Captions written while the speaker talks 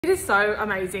It is so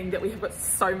amazing that we have got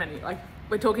so many, like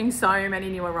we're talking so many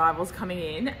new arrivals coming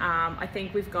in. I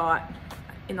think we've got,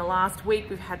 in the last week,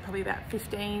 we've had probably about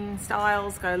 15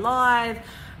 styles go live.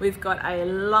 We've got a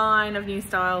line of new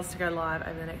styles to go live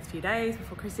over the next few days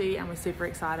before Chrissy, and we're super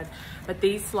excited. But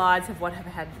these slides have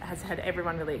has had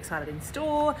everyone really excited in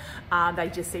store. They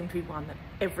just seem to be one that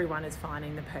everyone is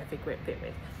finding the perfect fit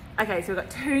with. Okay, so we've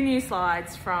got two new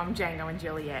slides from Django and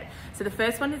Juliette. So the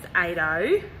first one is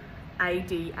Adao.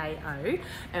 Adao,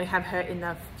 and we have her in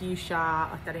the fuchsia,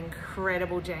 like that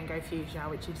incredible Django fuchsia,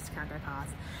 which you just can't go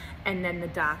past, and then the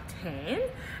dark tan,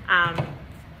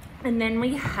 and then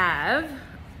we have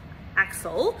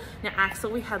Axel. Now Axel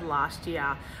we had last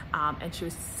year, and she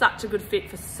was such a good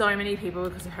fit for so many people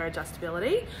because of her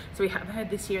adjustability. So we have her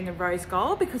this year in the rose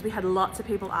gold because we had lots of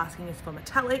people asking us for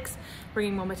metallics,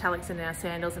 bringing more metallics in our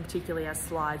sandals and particularly our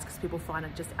slides, because people find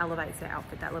it just elevates their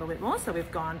outfit that little bit more. So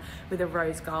we've gone with a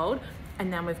rose gold,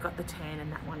 and then we've got the tan in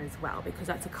that one as well, because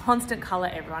that's a constant color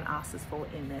everyone asks us for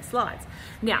in their slides.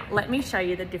 Now let me show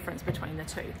you the difference between the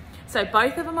two. So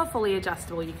both of them are fully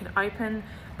adjustable. You can open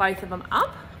both of them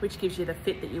up, which gives you the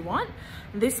fit that you want.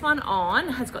 This one on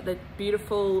has got the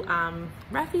beautiful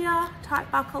raffia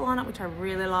type buckle on it, which I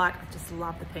really like. I just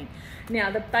love the pink. Now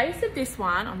the base of this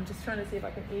one, I'm just trying to see if I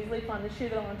can easily find the shoe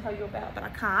that I want to tell you about, but I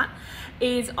can't,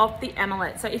 is off the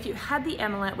emelet. So if you had the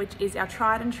emelet, which is our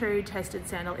tried and true tested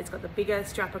sandal, it's got the bigger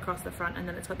strap across the front and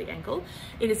then it's got the ankle.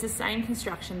 It is the same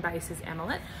construction base as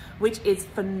emelet, which is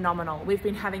phenomenal. We've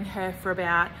been having her for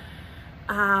about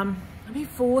maybe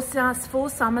four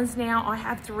summers now. I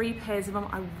have 3 pairs of them.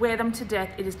 I wear them to death.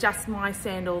 It is just my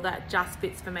sandal that just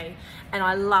fits for me, and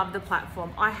I love the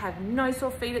platform. I have no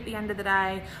sore feet at the end of the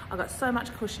day. I've got so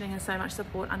much cushioning and so much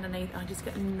support underneath. I just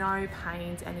get no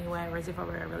pains anywhere, whereas if I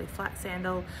wear a really flat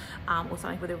sandal or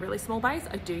something with a really small base,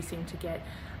 I do seem to get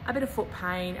a bit of foot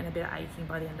pain and a bit of aching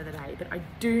by the end of the day, but I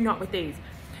do not with these.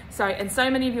 So, and so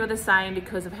many of you are the same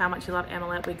because of how much you love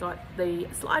emelet. We got the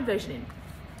slide version in.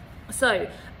 So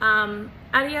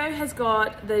Adao has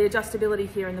got the adjustability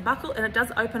here in the buckle, and it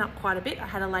does open up quite a bit. I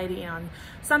had a lady in on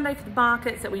Sunday for the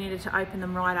markets that we needed to open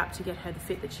them right up to get her the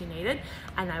fit that she needed,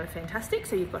 and they were fantastic.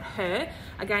 So you've got her,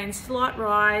 again, slight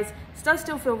rise. It does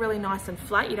still feel really nice and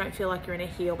flat. You don't feel like you're in a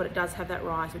heel, but it does have that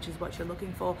rise, which is what you're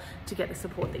looking for to get the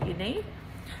support that you need.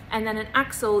 And then in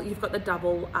Axel, you've got the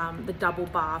double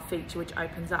bar feature, which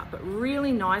opens up, but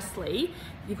really nicely,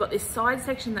 you've got this side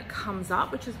section that comes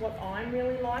up, which is what I'm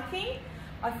really liking.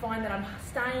 I find that I'm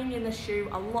staying in the shoe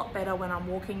a lot better when I'm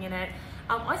walking in it.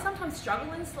 I sometimes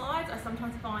struggle in slides. I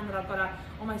sometimes find that I've got to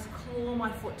almost claw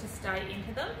my foot to stay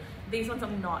into them. These ones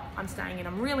I'm not. I'm staying in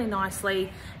them really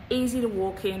nicely, easy to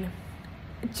walk in,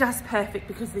 just perfect,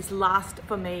 because this last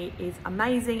for me is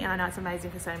amazing, and I know it's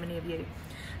amazing for so many of you.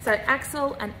 So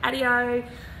Axel and Adao,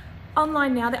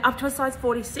 online now, they're up to a size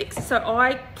 46. So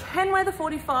I can wear the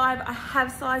 45. I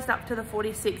have sized up to the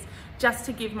 46 just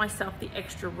to give myself the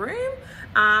extra room.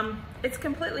 It's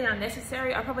completely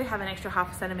unnecessary. I probably have an extra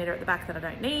 ½ centimeter at the back that I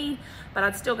don't need, but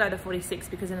I'd still go to 46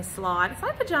 because in a slide, it's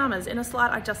like pajamas. In a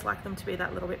slide, I just like them to be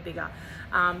that little bit bigger.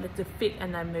 The fit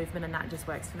and the movement and that just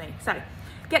works for me. So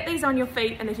get these on your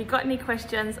feet, and if you've got any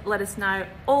questions, let us know.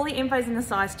 All the info's in the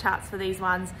size charts for these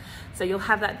ones, so you'll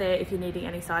have that there if you're needing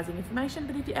any sizing information.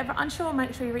 But if you're ever unsure,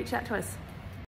 make sure you reach out to us.